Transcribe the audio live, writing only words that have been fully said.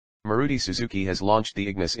Maruti Suzuki has launched the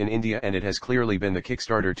Ignis in India, and it has clearly been the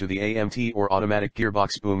kickstarter to the AMT or automatic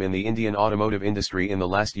gearbox boom in the Indian automotive industry in the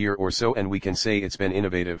last year or so, and we can say it's been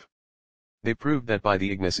innovative. They proved that by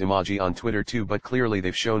the Ignis emoji on Twitter too, but clearly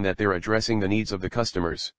they've shown that they're addressing the needs of the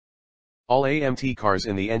customers. All AMT cars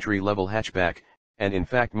in the entry-level hatchback, and in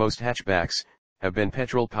fact most hatchbacks, have been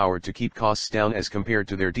petrol-powered to keep costs down as compared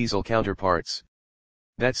to their diesel counterparts.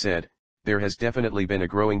 That said, there has definitely been a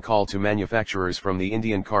growing call to manufacturers from the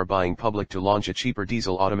Indian car buying public to launch a cheaper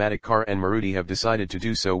diesel automatic car, and Maruti have decided to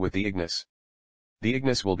do so with the Ignis. The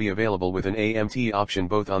Ignis will be available with an AMT option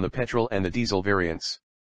both on the petrol and the diesel variants.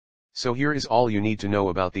 So here is all you need to know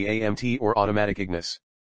about the AMT or automatic Ignis.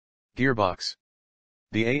 Gearbox.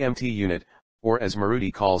 The AMT unit, or as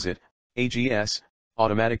Maruti calls it, AGS,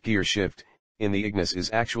 automatic gear shift, in the Ignis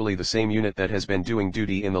is actually the same unit that has been doing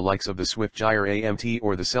duty in the likes of the Swift Gyre AMT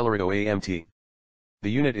or the Celerito AMT.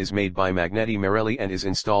 The unit is made by Magneti Marelli and is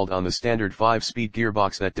installed on the standard 5-speed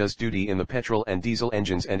gearbox that does duty in the petrol and diesel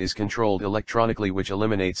engines and is controlled electronically, which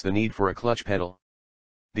eliminates the need for a clutch pedal.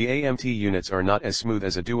 The AMT units are not as smooth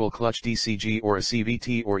as a dual-clutch DCG or a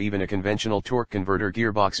CVT or even a conventional torque converter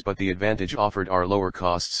gearbox, but the advantage offered are lower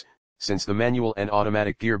costs, since the manual and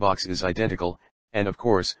automatic gearbox is identical, and of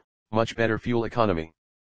course, much better fuel economy.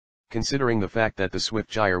 Considering the fact that the Swift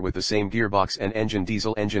Gyre with the same gearbox and engine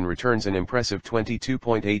diesel engine returns an impressive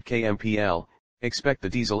 22.8 kmpl, expect the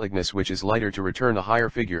diesel Ignis, which is lighter, to return a higher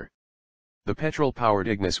figure. The petrol-powered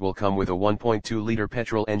Ignis will come with a 1.2-liter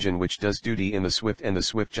petrol engine which does duty in the Swift and the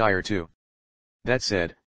Swift Gyre too. That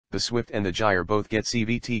said, the Swift and the Gyre both get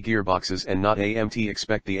CVT gearboxes and not AMT.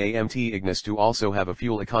 Expect the AMT Ignis to also have a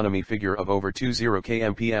fuel economy figure of over 20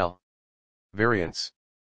 kmpl. Variants.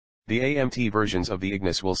 The AMT versions of the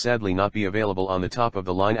Ignis will sadly not be available on the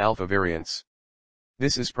top-of-the-line Alpha variants.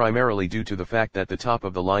 This is primarily due to the fact that the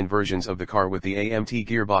top-of-the-line versions of the car with the AMT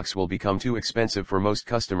gearbox will become too expensive for most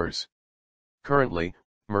customers. Currently,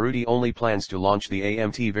 Maruti only plans to launch the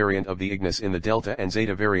AMT variant of the Ignis in the Delta and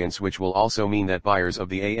Zeta variants, which will also mean that buyers of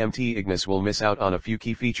the AMT Ignis will miss out on a few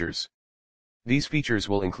key features. These features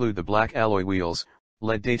will include the black alloy wheels,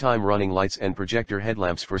 LED daytime running lights and projector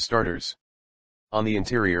headlamps for starters. On the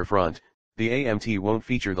interior front, the AMT won't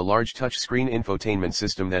feature the large touchscreen infotainment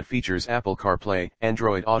system that features Apple CarPlay,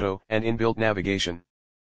 Android Auto, and inbuilt navigation.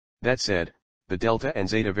 That said, the Delta and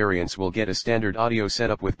Zeta variants will get a standard audio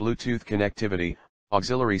setup with Bluetooth connectivity,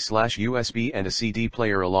 auxiliary/USB and a CD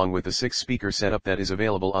player, along with the 6-speaker setup that is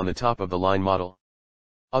available on the top-of-the-line model.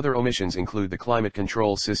 Other omissions include the climate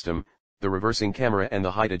control system, the reversing camera and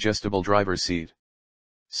the height-adjustable driver's seat.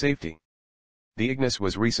 Safety. The Ignis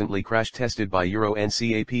was recently crash-tested by Euro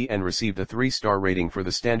NCAP and received a 3-star rating for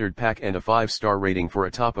the standard pack and a 5-star rating for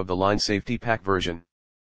a top-of-the-line safety pack version.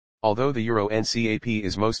 Although the Euro NCAP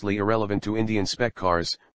is mostly irrelevant to Indian spec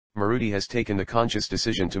cars, Maruti has taken the conscious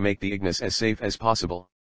decision to make the Ignis as safe as possible.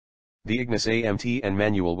 The Ignis AMT and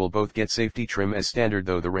manual will both get safety trim as standard,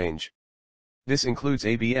 though the range. This includes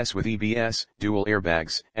ABS with EBS, dual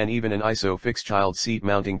airbags, and even an ISO fixed child seat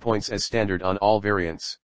mounting points as standard on all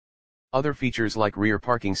variants. Other features like rear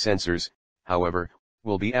parking sensors, however,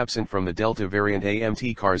 will be absent from the Delta variant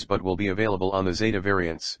AMT cars but will be available on the Zeta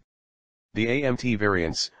variants. The AMT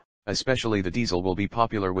variants, especially the diesel, will be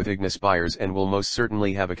popular with Ignis buyers and will most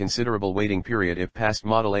certainly have a considerable waiting period if past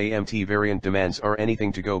model AMT variant demands are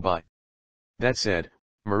anything to go by. That said,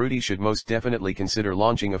 Maruti should most definitely consider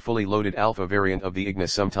launching a fully loaded Alpha variant of the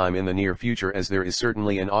Ignis sometime in the near future, as there is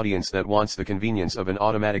certainly an audience that wants the convenience of an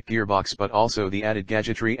automatic gearbox but also the added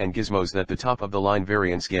gadgetry and gizmos that the top-of-the-line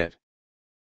variants get.